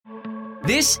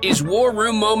This is War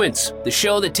Room Moments, the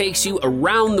show that takes you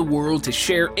around the world to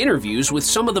share interviews with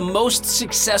some of the most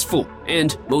successful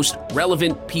and most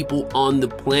relevant people on the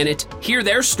planet, hear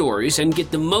their stories, and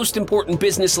get the most important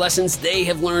business lessons they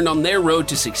have learned on their road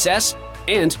to success,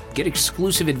 and get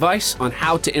exclusive advice on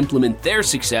how to implement their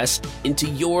success into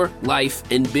your life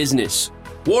and business.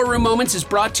 War Room Moments is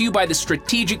brought to you by the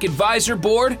Strategic Advisor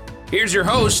Board. Here's your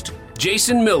host,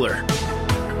 Jason Miller.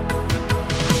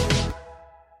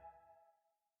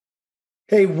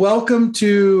 Hey, welcome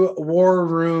to War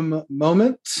Room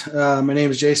Moment. My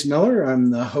name is Jason Miller. I'm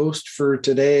the host for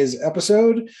today's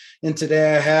episode. And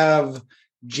today I have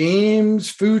James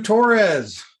FOO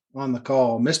Torres on the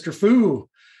call. Mr. FOO.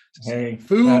 Hey.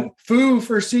 FOO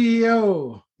for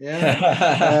CEO.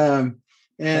 Yeah.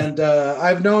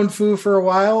 I've known FOO for a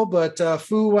while, but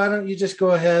FOO, why don't you just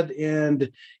go ahead and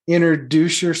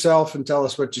introduce yourself and tell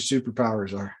us what your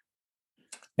superpowers are?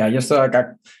 Yeah, just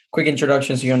got quick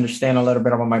introduction so you understand a little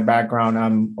bit about my background.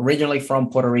 I'm originally from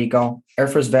Puerto Rico, Air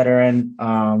Force veteran,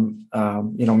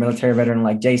 military veteran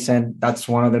like Jason. That's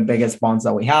one of the biggest bonds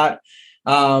that we had.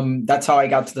 That's how I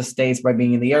got to the States, by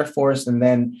being in the Air Force. And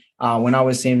then when I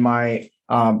was in my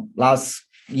last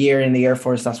year in the Air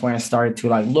Force, that's when I started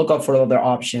to look up for other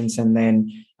options. And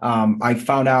then I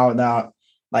found out that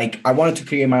I wanted to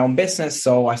create my own business.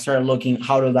 So I started looking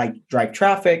how to drive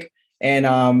traffic.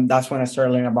 And that's when I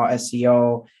started learning about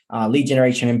SEO, lead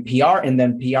generation, and PR. And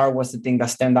then PR was the thing that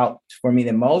stand out for me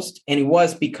the most. And it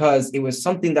was because it was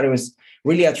something that it was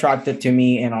really attractive to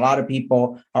me. And a lot of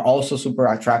people are also super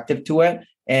attractive to it.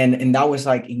 And that was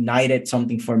ignited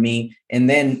something for me. And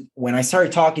then when I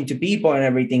started talking to people and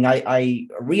everything, I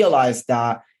realized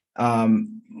that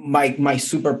my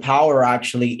superpower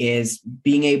actually is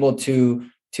being able to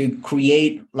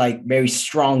create very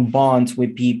strong bonds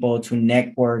with people, to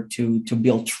network, to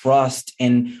build trust.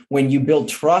 And when you build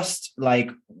trust,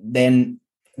 then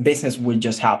business will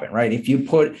just happen, right? If you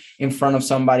put in front of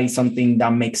somebody something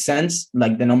that makes sense,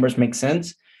 the numbers make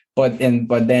sense, but then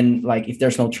if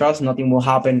there's no trust, nothing will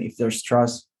happen. If there's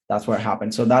trust, that's what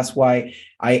happens. So that's why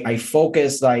I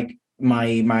focus my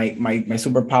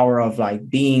superpower of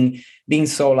being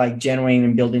so genuine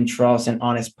and building trust and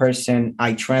honest person.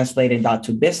 I translated that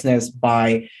to business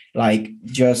by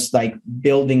just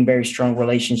building very strong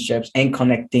relationships and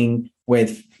connecting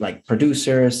with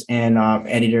producers and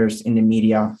editors in the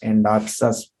media. And that's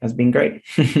has been great.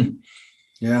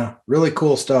 Yeah, really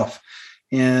cool stuff.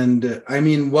 And I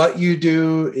mean, what you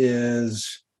do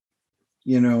is,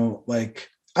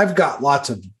 I've got lots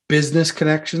of business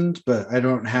connections, but I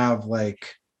don't have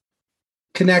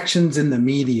connections in the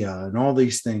media and all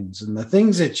these things. And the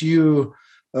things that you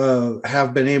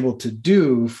have been able to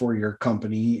do for your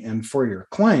company and for your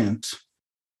clients,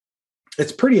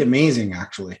 it's pretty amazing,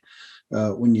 actually,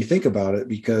 when you think about it,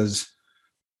 because,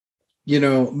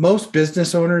 most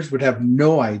business owners would have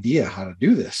no idea how to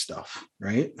do this stuff,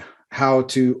 right?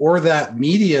 Or that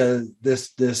media,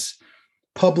 this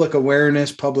public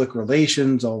awareness, public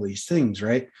relations, all these things,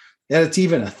 right? That it's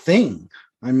even a thing.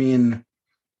 I mean,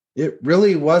 it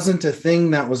really wasn't a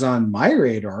thing that was on my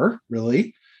radar,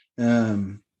 really.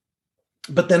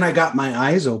 But then I got my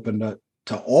eyes opened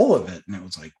to all of it. And it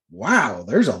was wow,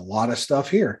 there's a lot of stuff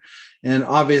here. And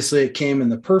obviously it came in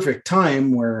the perfect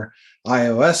time where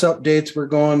iOS updates were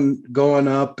going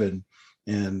up and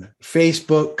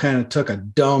Facebook kind of took a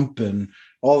dump, and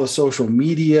all the social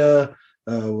media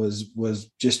was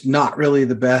just not really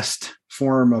the best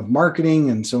form of marketing,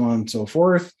 and so on and so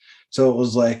forth. So it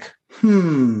was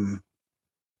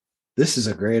this is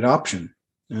a great option.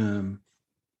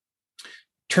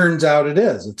 Turns out it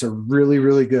is. It's a really,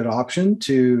 really good option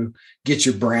to get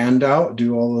your brand out,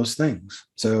 do all those things.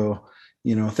 So,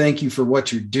 thank you for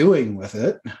what you're doing with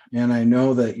it. And I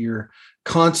know that you're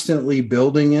constantly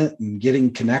building it and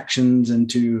getting connections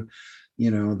into,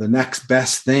 the next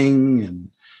best thing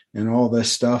and all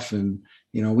this stuff. And,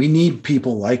 we need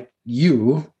people like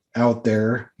you out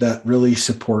there that really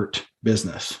support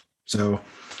business. So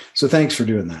thanks for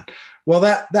doing that. Well,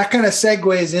 that kind of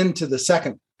segues into the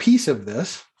second piece of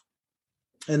this.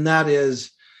 And that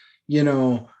is,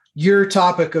 your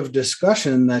topic of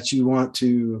discussion that you want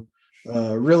to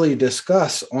really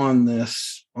discuss on the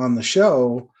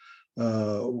show.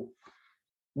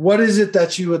 What is it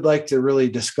that you would like to really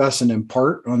discuss and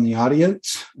impart on the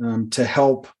audience to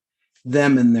help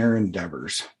them in their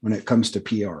endeavors when it comes to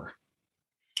PR?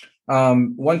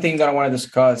 One thing that I want to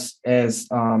discuss is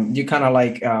you kind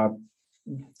of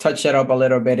touch that up a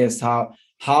little bit, is how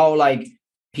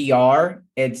PR,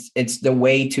 it's the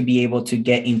way to be able to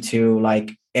get into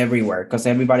everywhere, because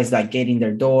everybody's getting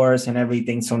their doors and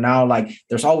everything. So now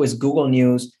there's always Google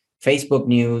News, Facebook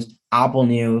News, Apple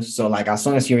News. So like as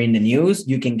long as you're in the news,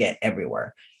 you can get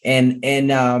everywhere. And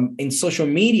in social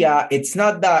media, it's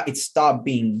not that it stopped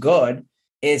being good.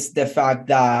 It's the fact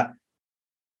that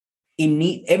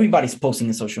everybody's posting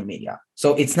in social media.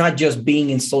 So it's not just being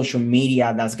in social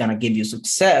media that's going to give you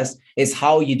success. It's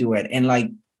how you do it. And like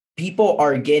people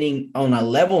are getting on a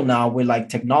level now with like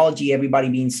technology, everybody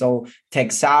being so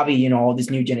tech savvy, you know, all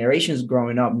these new generations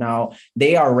growing up now,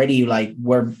 they already like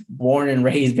were born and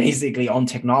raised basically on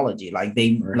technology. Like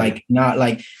they like not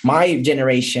like my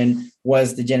generation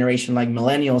was the generation like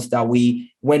millennials that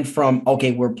we went from,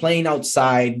 okay, we're playing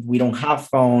outside. We don't have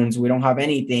phones. We don't have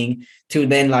anything to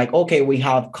then like, okay, we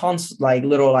have like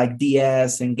little like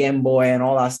DS and Game Boy and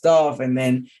all that stuff. And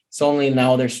then suddenly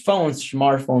now there's phones,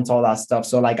 smartphones, all that stuff.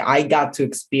 So like I got to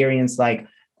experience like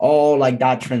all like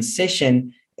that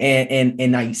transition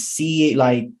and I see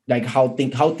like how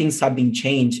things have been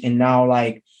changed. And now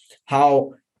like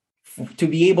how to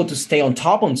be able to stay on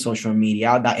top on social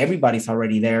media that everybody's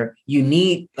already there, you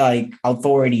need like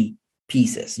authority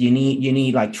pieces. You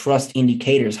need like trust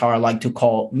indicators, how I like to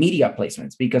call media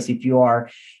placements, because if you are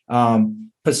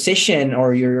positioned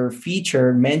or your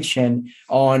feature mentioned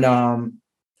on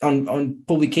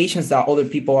publications that other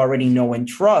people already know and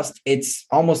trust, it's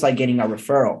almost like getting a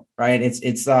referral, right?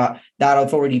 It's that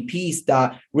authority piece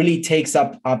that really takes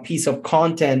up a piece of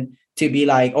content to be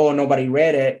like, oh, nobody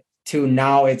read it, to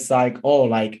now it's like, oh,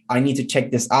 like I need to check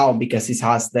this out because it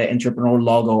has the entrepreneur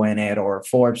logo in it or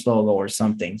Forbes logo or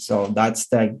something. So that's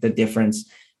the difference,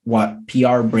 what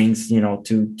PR brings, you know,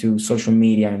 to social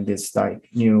media and this like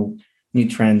new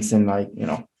trends and like, you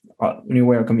know, new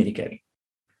way of communicating.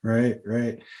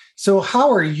 Right. So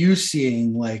how are you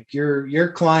seeing like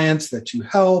your clients that you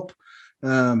help?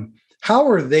 How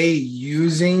are they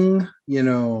using, you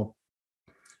know,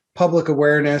 public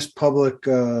awareness, public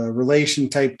relation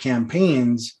type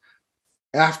campaigns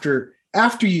after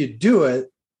you do it?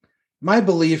 My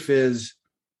belief is,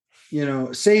 you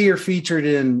know, say you're featured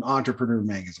in Entrepreneur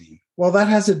Magazine. Well, that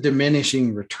has a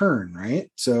diminishing return, right?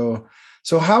 So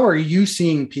how are you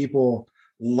seeing people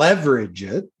leverage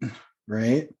it,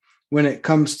 right, when it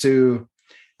comes to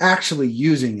actually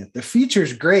using it? The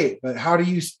feature's great, but how do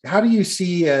you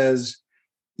see as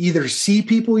either see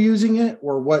people using it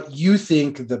or what you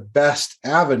think the best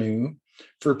avenue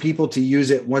for people to use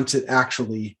it once it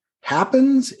actually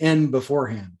happens and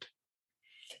beforehand?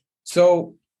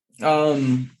 So,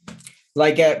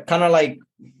 like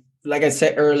I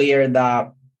said earlier,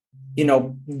 that, you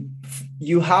know,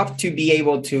 you have to be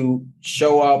able to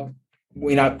show up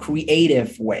in a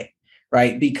creative way,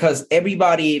 right? Because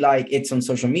everybody, like, it's on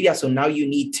social media. So now you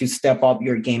need to step up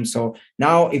your game. So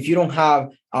now if you don't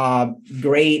have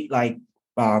great, like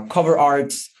cover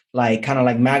arts, like kind of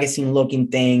like magazine looking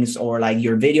things, or like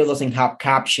your video doesn't have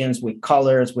captions with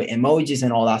colors, with emojis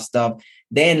and all that stuff,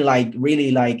 then like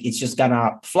really like it's just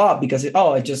gonna flop because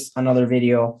it's just another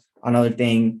video, another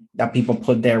thing that people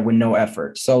put there with no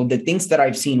effort. So the things that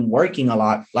I've seen working a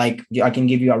lot, like I can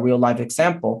give you a real life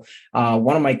example.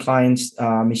 One of my clients,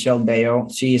 Michelle Bayo,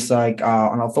 she's like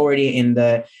an authority in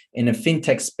the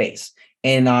fintech space.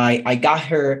 And I got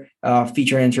her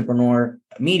featured entrepreneur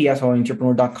media, so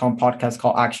entrepreneur.com podcast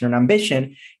called Action and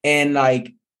Ambition. And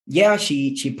like, yeah,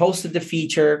 she posted the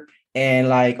feature and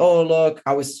like, oh, look,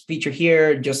 I was featured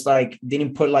here, just like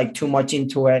didn't put like too much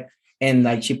into it. And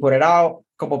like she put it out.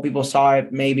 A couple of people saw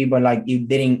it maybe, but like it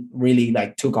didn't really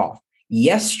like took off.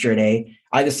 Yesterday,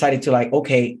 I decided to like,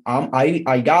 okay,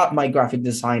 I got my graphic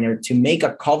designer to make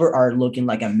a cover art looking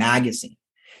like a magazine.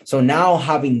 So now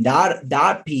having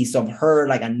that piece of her,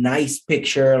 like a nice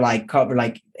picture, like cover,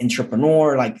 like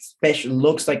entrepreneur, like special,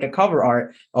 looks like a cover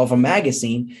art of a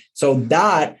magazine. So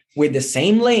that with the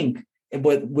same link,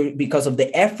 but because of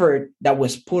the effort that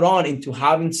was put on into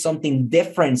having something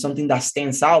different, something that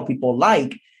stands out, people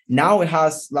like, now it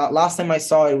has, last time I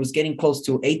saw it was getting close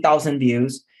to 8,000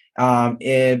 views,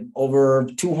 over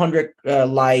 200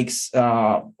 likes,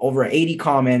 over 80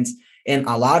 comments, and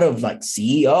a lot of like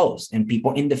CEOs and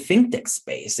people in the fintech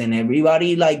space and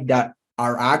everybody like that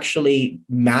are actually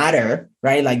matter,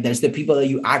 right? Like there's the people that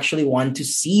you actually want to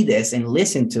see this and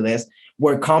listen to this.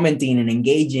 We're commenting and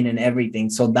engaging and everything.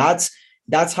 So that's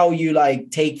how you like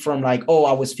take from like, oh,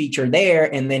 I was featured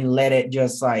there, and then let it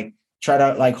just like try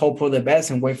to like hope for the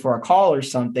best and wait for a call or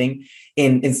something.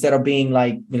 And instead of being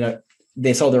like, you know,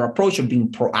 this other approach of being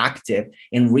proactive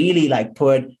and really like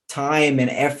put time and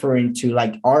effort into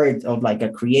like art of like a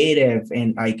creative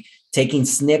and like taking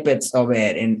snippets of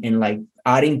it and like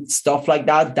adding stuff like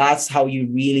that, that's how you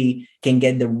really can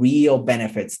get the real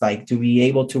benefits, like to be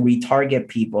able to retarget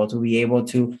people, to be able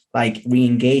to like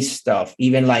re-engage stuff,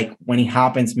 even like when it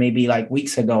happens maybe like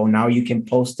weeks ago, now you can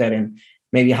post it and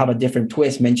maybe have a different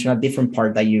twist, mention a different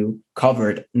part that you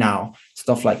covered now,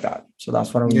 stuff like that. So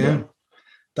that's what I'm doing.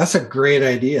 That's a great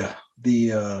idea.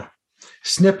 The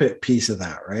snippet piece of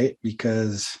that, right?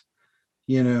 Because,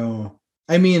 you know,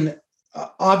 I mean,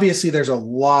 obviously there's a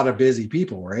lot of busy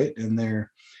people, right? And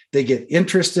they get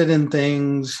interested in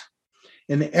things,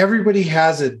 and everybody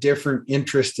has a different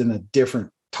interest in a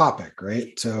different topic,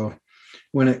 right? So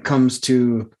when it comes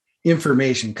to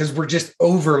information, because we're just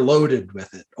overloaded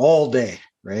with it all day,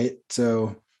 right?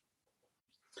 So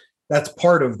that's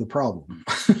part of the problem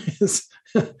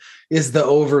is the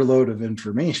overload of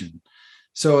information.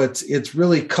 So it's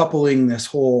really coupling this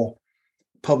whole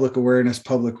public awareness,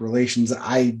 public relations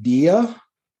idea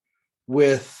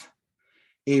with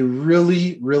a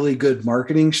really, really good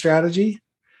marketing strategy.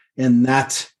 And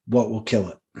that's what will kill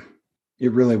it.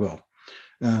 It really will.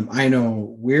 I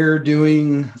know we're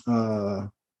doing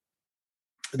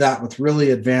that with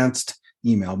really advanced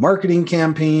email marketing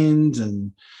campaigns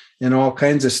and all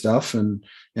kinds of stuff. And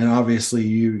obviously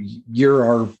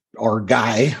you're our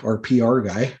guy, our PR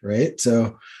guy, right?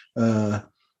 So,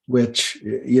 which,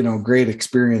 you know, great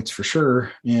experience for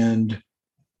sure.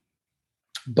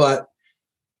 But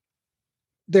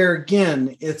there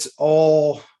again, it's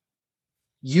all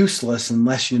useless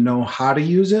unless you know how to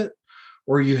use it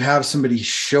or you have somebody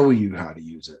show you how to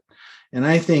use it. And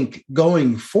I think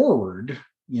going forward,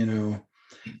 you know,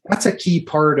 that's a key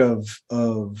part of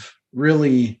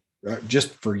really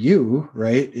just for you,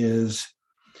 right? Is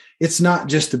it's not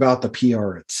just about the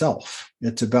PR itself.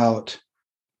 It's about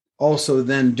also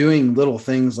then doing little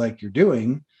things like you're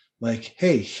doing, like,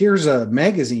 hey, here's a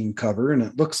magazine cover and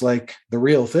it looks like the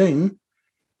real thing,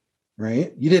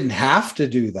 right? You didn't have to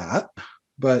do that,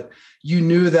 but you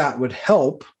knew that would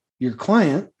help your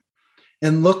client,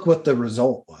 and look what the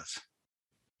result was.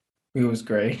 It was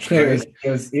great. Right. It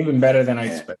was even better than I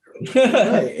expected.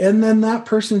 Right. And then that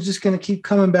person's just going to keep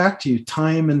coming back to you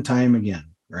time and time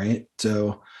again, right?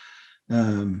 So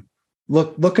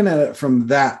looking at it from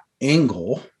that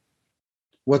angle,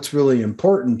 what's really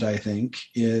important, I think,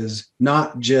 is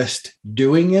not just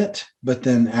doing it, but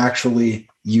then actually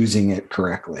using it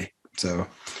correctly. So,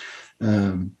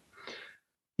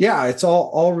 yeah, it's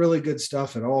all really good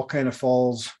stuff. It all kind of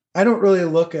falls. I don't really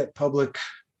look at public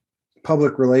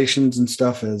relations and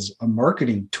stuff as a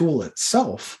marketing tool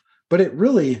itself, but it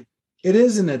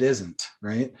is and it isn't,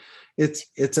 right?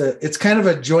 It's kind of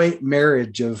a joint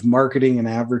marriage of marketing and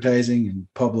advertising and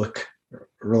public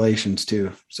relations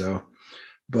too. So,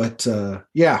 but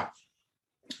yeah.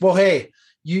 Well, hey,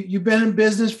 you've been in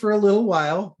business for a little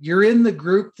while. You're in the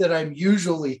group that I'm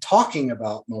usually talking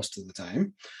about most of the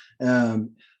time,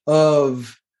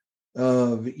 of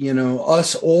you know,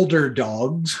 us older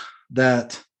dogs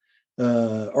that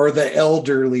are the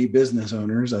elderly business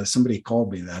owners. Somebody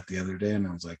called me that the other day, and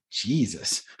I was like,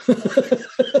 Jesus,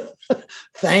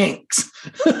 thanks.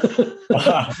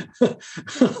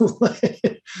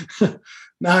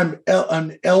 Now I'm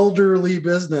an elderly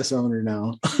business owner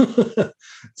now.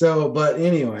 So, but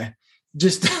anyway,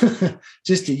 just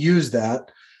to use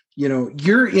that, you know,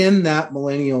 you're in that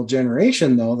millennial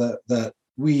generation though, that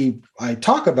I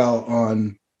talk about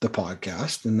on the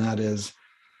podcast, and that is,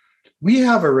 we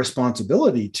have a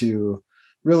responsibility to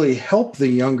really help the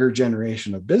younger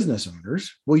generation of business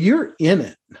owners. Well, you're in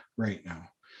it right now.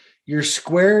 You're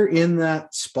square in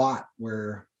that spot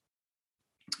where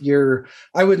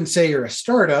I wouldn't say you're a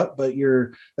startup, but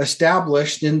you're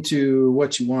established into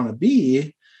what you want to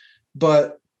be.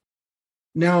 But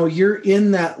now you're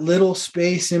in that little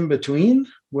space in between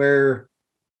where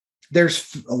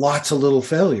there's lots of little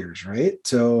failures, right?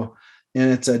 So, and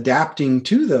it's adapting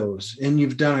to those. And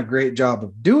you've done a great job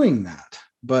of doing that.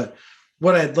 But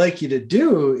what I'd like you to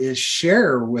do is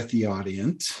share with the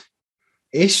audience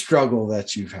a struggle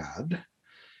that you've had,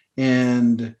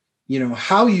 and, you know,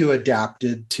 how you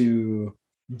adapted to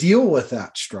deal with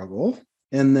that struggle,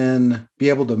 and then be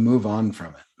able to move on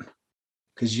from it.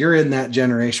 Because you're in that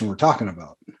generation we're talking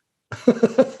about.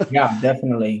 Yeah,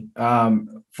 definitely.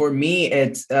 For me,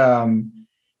 it's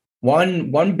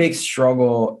one big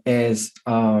struggle is,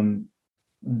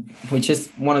 which is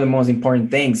one of the most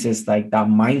important things, is like that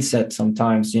mindset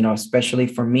sometimes, you know, especially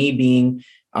for me being,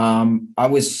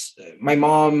 my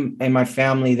mom and my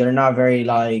family, they're not very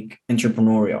like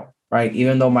entrepreneurial. right?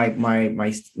 Even though my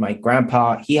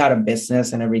grandpa, he had a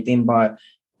business and everything, but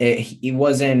it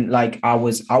wasn't like I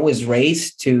was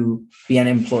raised to be an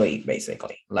employee,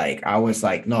 basically. Like I was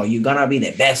like, no, you're gonna be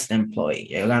the best employee.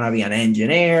 You're gonna be an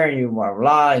engineer, you blah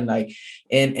blah, and like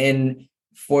and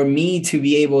for me to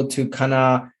be able to kind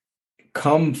of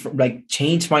come from, like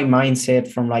change my mindset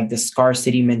from like the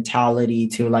scarcity mentality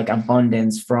to like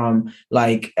abundance, from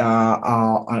like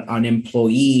an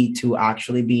employee to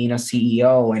actually being a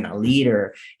CEO and a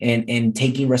leader, and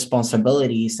taking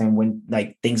responsibilities, and when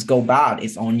like things go bad,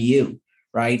 it's on you,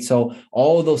 right? So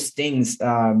all those things,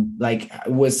 like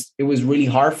it was really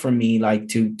hard for me like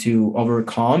to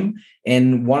overcome.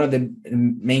 And one of the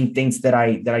main things that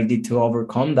I did to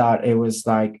overcome that, it was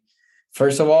like,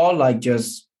 first of all, like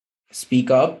just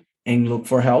speak up and look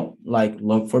for help, like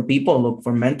look for people, look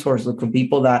for mentors, look for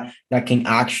people that can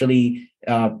actually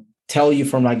tell you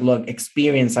from like, look,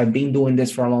 experience, I've been doing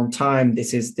this for a long time,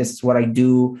 this is what I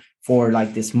do for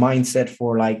like this mindset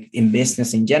for like in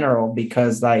business in general.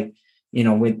 Because like, you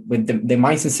know, with the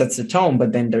mindset sets the tone,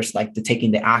 but then there's like the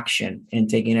taking the action and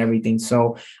taking everything.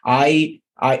 So I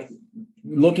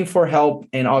looking for help,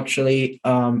 and actually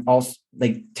also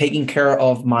like taking care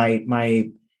of my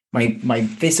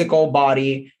physical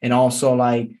body, and also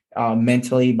like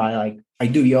mentally, by like I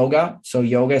do yoga. So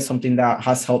yoga is something that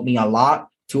has helped me a lot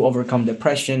to overcome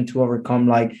depression, to overcome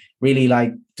like really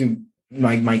like to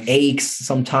my aches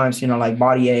sometimes, you know, like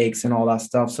body aches and all that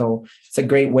stuff. So it's a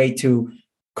great way to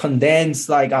condense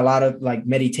like a lot of like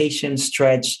meditation,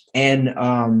 stretch, and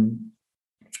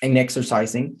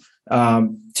exercising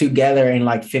together in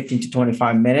like 15 to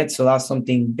 25 minutes. So that's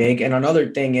something big. And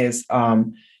another thing is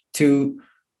to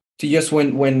just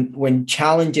when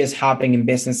challenges happen in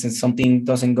business and something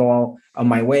doesn't go on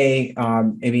my way,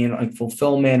 maybe in like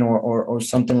fulfillment or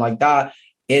something like that,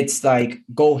 it's like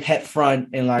go head front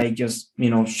and like just, you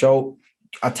know,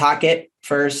 attack it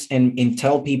first, and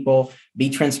tell people, be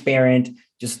transparent,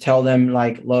 just tell them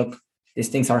like, look, these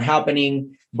things are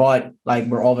happening, but like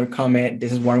we're overcome it.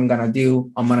 This is what I'm gonna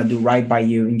do. I'm gonna do right by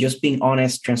you, and just being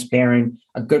honest, transparent,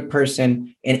 a good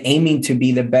person, and aiming to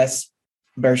be the best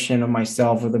version of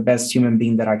myself, or the best human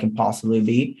being that I can possibly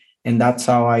be. And that's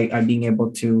how I'm being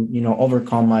able to, you know,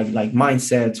 overcome like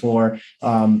mindsets, or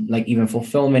like even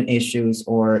fulfillment issues,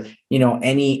 or, you know,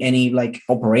 any like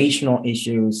operational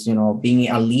issues, you know, being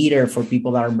a leader for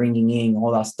people that are bringing in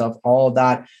all that stuff, all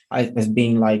that is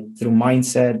being like through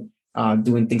mindset,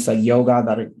 doing things like yoga,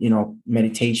 that are, you know,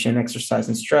 meditation, exercise,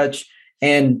 and stretch.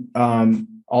 And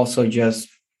also just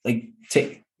like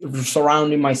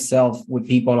surrounding myself with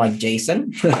people like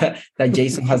Jason. That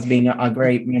Jason has been a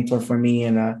great mentor for me,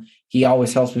 and he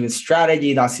always helps me with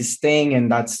strategy. That's his thing,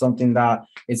 and that's something that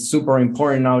is super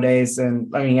important nowadays.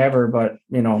 And I mean, ever, but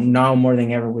you know, now more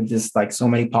than ever, with just like so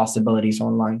many possibilities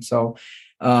online. So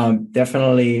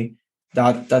definitely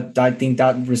that I think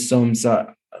that resumes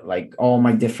like all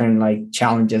my different like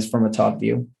challenges from a top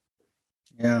view.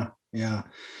 Yeah,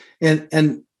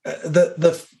 and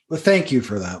the thank you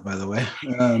for that, by the way.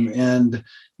 And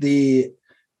the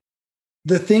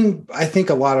thing I think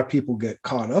a lot of people get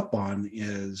caught up on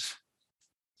is,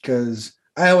 because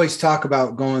I always talk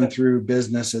about going through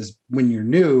business as when you're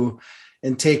new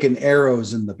and taking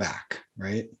arrows in the back,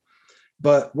 right?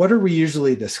 But what are we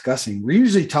usually discussing? We're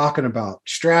usually talking about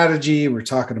strategy. We're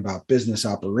talking about business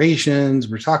operations.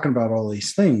 We're talking about all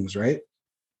these things, right?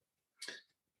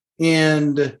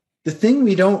 And the thing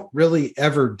we don't really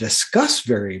ever discuss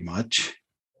very much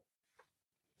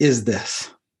is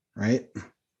this, right?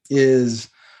 Is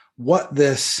what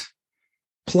this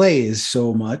plays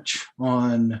so much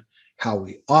on how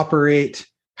we operate,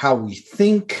 how we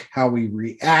think, how we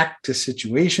react to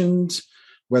situations,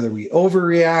 whether we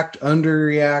overreact,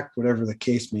 underreact, whatever the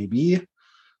case may be.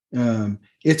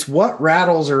 It's what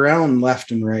rattles around left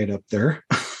and right up there.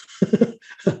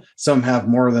 Some have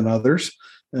more than others,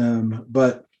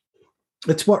 but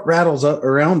it's what rattles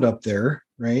around up there,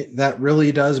 right? That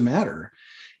really does matter.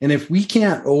 And if we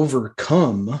can't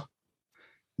overcome,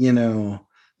 you know,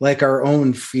 like our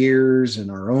own fears and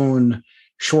our own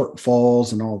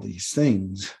shortfalls and all these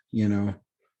things, you know,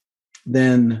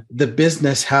 then the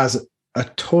business has a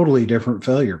totally different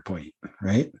failure point,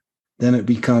 right? Then it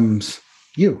becomes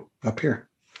you up here.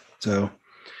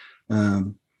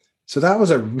 So that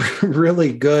was a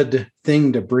really good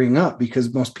thing to bring up,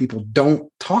 because most people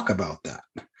don't talk about that.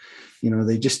 You know,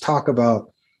 they just talk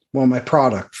about, well, my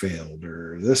product failed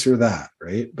or this or that,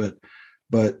 right? But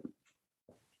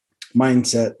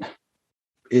mindset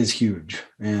is huge.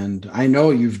 And I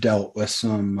know you've dealt with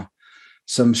some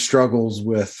struggles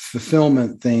with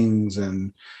fulfillment things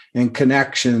and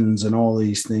connections and all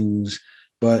these things,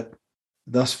 but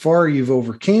thus far you've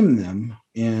overcame them.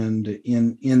 And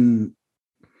in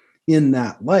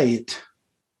that light,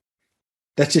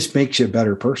 that just makes you a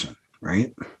better person,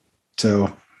 right?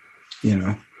 So,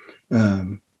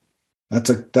 that's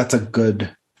a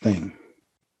good thing.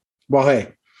 Well,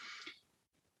 hey,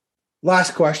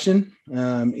 last question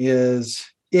is,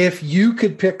 if you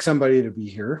could pick somebody to be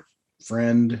here,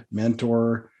 friend,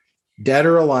 mentor, dead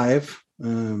or alive,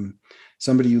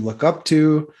 somebody you look up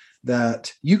to,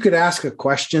 that you could ask a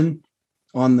question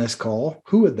on this call,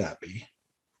 who would that be?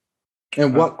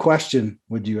 And what question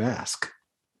would you ask?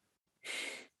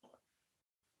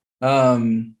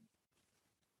 Wow.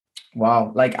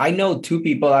 Like, I know two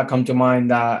people that come to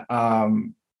mind that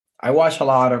I watch a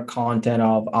lot of content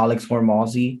of Alex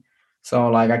Hormozzi. So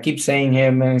like I keep saying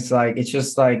him, and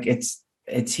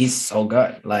he's so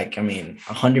good. Like, I mean,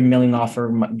 100 million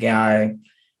offer guy.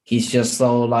 He's just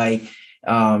so like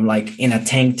in a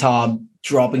tank top,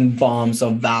 dropping bombs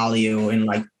of value in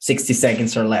like 60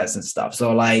 seconds or less and stuff.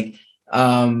 So like,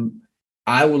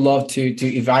 I would love to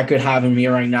if I could have him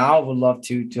here right now, I would love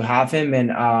to have him. And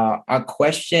a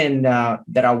question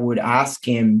that I would ask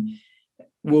him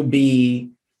will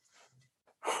be,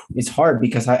 it's hard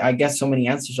because I get so many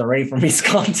answers already from his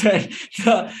content.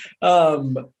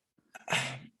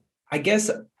 I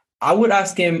guess I would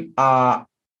ask him a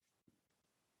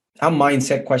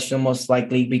mindset question, most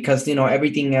likely, because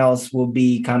everything else will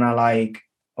be kind of like,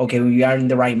 okay, we are in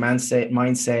the right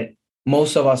mindset.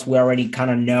 Most of us, we already kind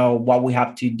of know what we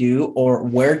have to do or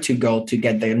where to go to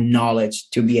get the knowledge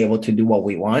to be able to do what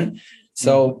we want.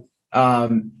 So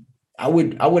I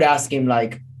would ask him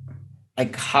like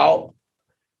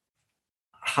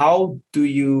how do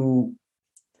you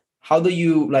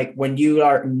like, when you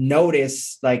are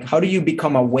notice, like, how do you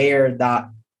become aware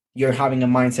that you're having a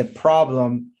mindset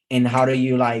problem, and how do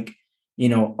you like,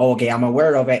 okay, I'm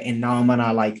aware of it, and now I'm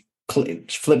gonna like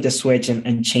flip the switch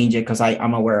and change it because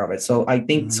I'm aware of it. So I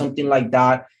think something like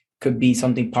that could be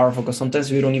something powerful, because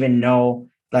sometimes we don't even know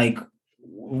like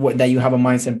that you have a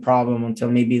mindset problem until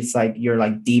maybe it's like you're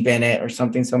like deep in it or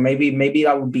something. So maybe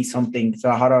that would be something.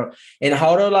 So how to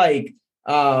like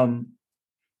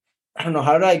I don't know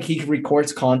how to like, he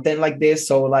records content like this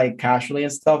so like casually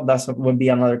and stuff. That's would be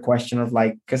another question of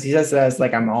like, because he says that's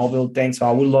like I'm all built thing. So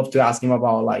I would love to ask him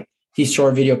about like his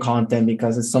short video content,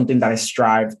 because it's something that I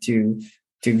strive to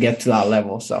get to that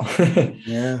level. So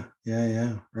yeah,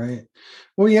 right.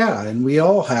 Well, yeah, and we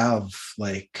all have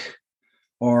like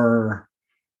our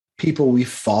people we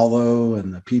follow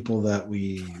and the people that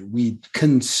we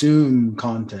consume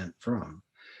content from,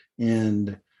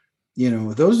 and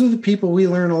those are the people we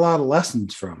learn a lot of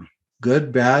lessons from.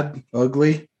 Good, bad,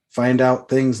 ugly. Find out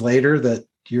things later that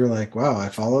you're like, wow, I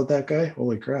followed that guy.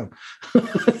 Holy crap.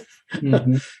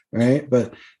 Right.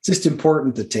 But it's just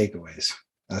important, the takeaways.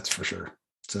 That's for sure.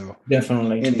 So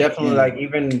definitely. Like,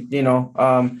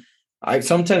 even, I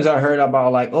sometimes I heard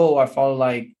about like, oh, I follow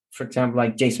like, for example,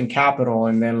 like Jason Capital,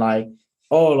 and then like,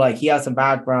 oh, like he has a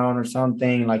background or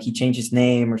something, like he changed his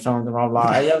name or something, blah, blah.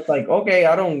 I was like, okay,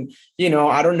 I don't know.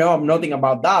 I'm nothing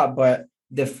about that, but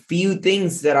the few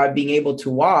things that I've been able to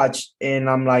watch, and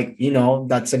I'm like,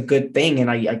 that's a good thing. And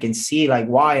I can see like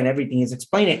why, and everything is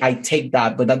explaining. I take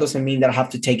that, but that doesn't mean that I have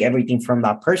to take everything from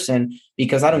that person,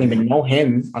 because I don't even know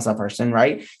him as a person.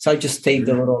 Right. So I just take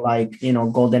the little like,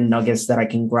 golden nuggets that I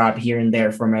can grab here and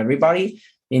there from everybody,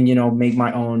 and, make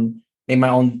my own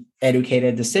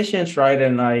educated decisions. Right.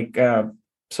 And like,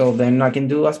 so then I can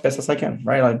do as best as I can.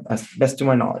 Right. Like as best to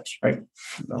my knowledge. Right.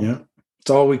 So. Yeah. It's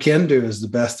all we can do is the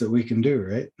best that we can do.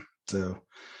 Right. So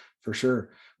for sure.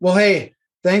 Well, hey,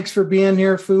 thanks for being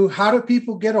here, FOO. How do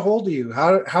people get a hold of you?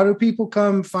 How do people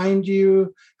come find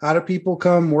you? How do people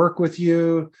come work with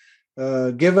you?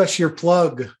 Give us your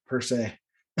plug per se.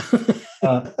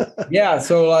 Yeah.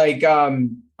 So like,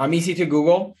 I'm easy to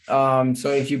Google.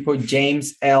 So if you put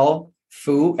James L.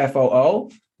 FOO,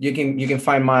 FOO, you can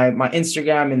find my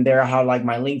Instagram, and there I have like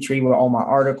my link tree with all my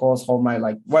articles. My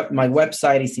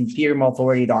website is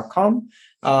imperiumauthority.com.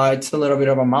 It's a little bit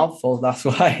of a mouthful. That's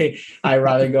why I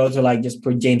rather go to like just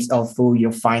put James L. FOO.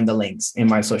 You'll find the links in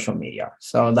my social media.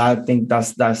 So I think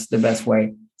that's the best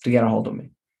way to get a hold of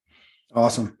me.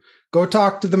 Awesome. Go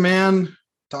talk to the man.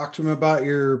 Talk to him about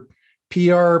your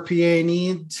PA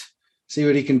needs. See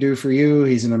what he can do for you.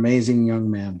 He's an amazing young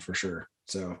man for sure.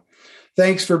 So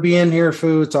thanks for being here,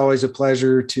 FOO. It's always a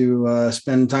pleasure to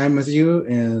spend time with you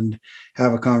and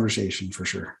have a conversation for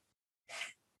sure.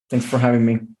 Thanks for having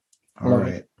me. All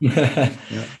right. Yeah.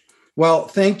 Well,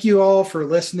 thank you all for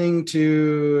listening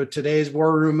to today's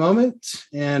War Room Moments.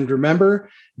 And remember,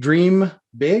 dream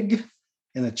big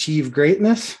and achieve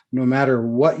greatness no matter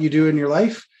what you do in your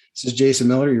life. This is Jason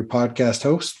Miller, your podcast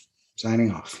host,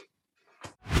 signing off.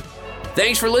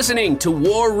 Thanks for listening to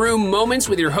War Room Moments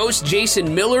with your host,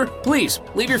 Jason Miller. Please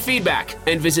leave your feedback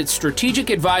and visit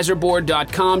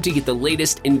strategicadvisorboard.com to get the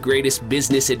latest and greatest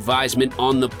business advisement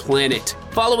on the planet.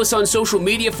 Follow us on social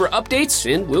media for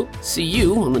updates, and we'll see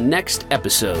you on the next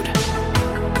episode.